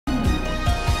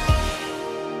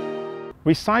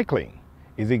Recycling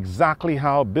is exactly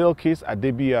how Bilikiss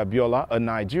Abiola, a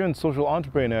Nigerian social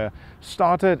entrepreneur,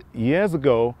 started years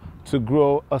ago to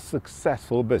grow a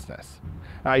successful business.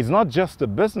 Now, it's not just a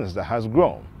business that has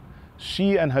grown.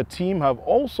 She and her team have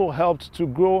also helped to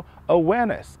grow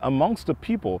awareness amongst the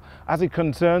people as it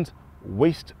concerns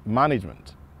waste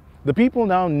management. The people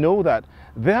now know that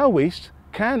their waste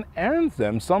can earn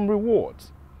them some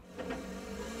rewards.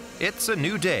 It's a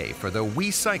new day for the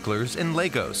Wecyclers in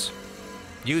Lagos.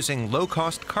 Using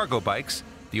low-cost cargo bikes,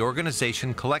 the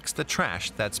organization collects the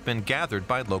trash that's been gathered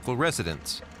by local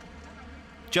residents.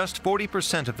 Just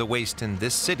 40% of the waste in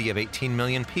this city of 18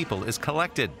 million people is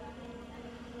collected.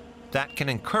 That can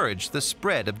encourage the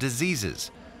spread of diseases.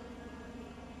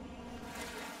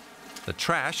 The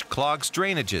trash clogs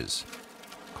drainages,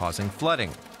 causing flooding.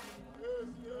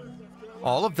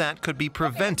 All of that could be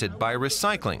prevented by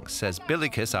recycling, says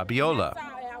Bilikiss Abiola.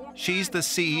 She's the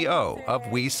CEO of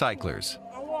Wecyclers.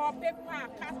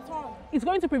 It's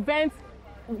going to prevent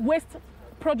waste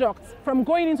products from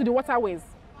going into the waterways.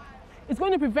 It's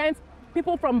going to prevent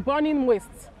people from burning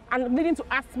waste and leading to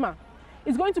asthma.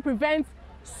 It's going to prevent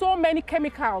so many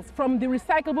chemicals from the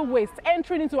recyclable waste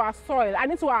entering into our soil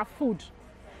and into our food.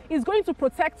 It's going to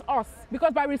protect us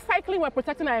because by recycling, we're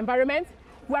protecting our environment,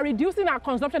 we're reducing our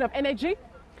consumption of energy,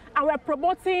 and we're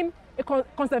promoting a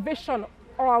conservation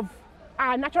of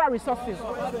our natural resources.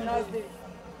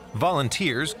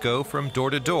 Volunteers go from door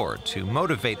to door to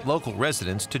motivate local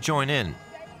residents to join in.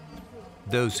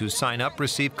 Those who sign up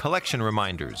receive collection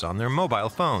reminders on their mobile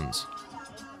phones.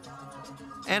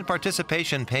 And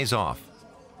participation pays off.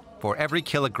 For every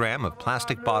kilogram of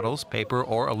plastic bottles, paper,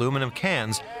 or aluminum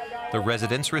cans, the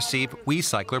residents receive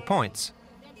Wecycler points.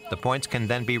 The points can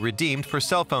then be redeemed for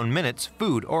cell phone minutes,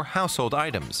 food, or household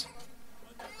items.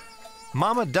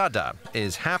 Mama Dada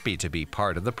is happy to be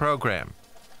part of the program.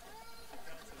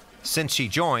 Since she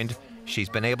joined, she's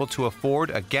been able to afford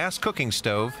a gas cooking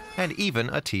stove and even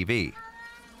a TV.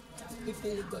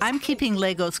 I'm keeping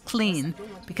Lagos clean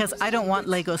because I don't want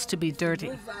Lagos to be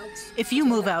dirty. If you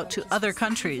move out to other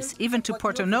countries, even to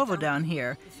Porto Novo down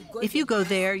here, if you go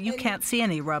there, you can't see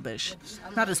any rubbish,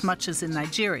 not as much as in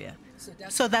Nigeria.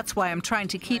 So that's why I'm trying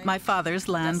to keep my father's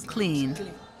land clean.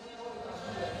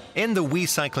 In the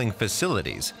recycling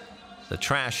facilities, the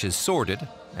trash is sorted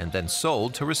and then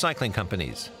sold to recycling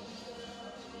companies.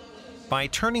 By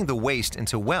turning the waste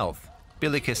into wealth,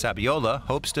 Bilikiss Abiola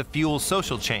hopes to fuel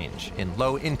social change in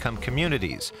low-income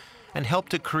communities and help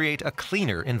to create a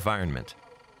cleaner environment.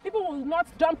 People will not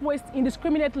dump waste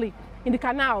indiscriminately in the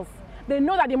canals. They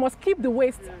know that they must keep the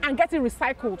waste and get it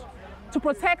recycled to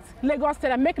protect Lagos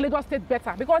State and make Lagos State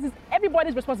better, because it's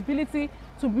everybody's responsibility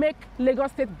to make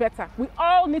Lagos State better. We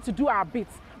all need to do our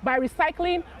bits by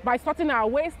recycling, by sorting our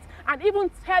waste, and even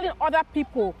telling other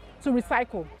people to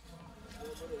recycle.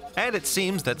 And it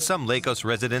seems that some Lagos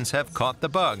residents have caught the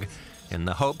bug in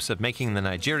the hopes of making the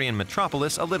Nigerian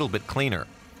metropolis a little bit cleaner.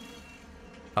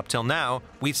 Up till now,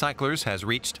 Wecyclers has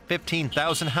reached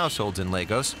 15,000 households in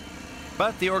Lagos,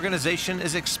 but the organization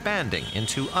is expanding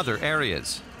into other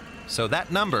areas. So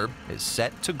that number is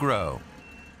set to grow.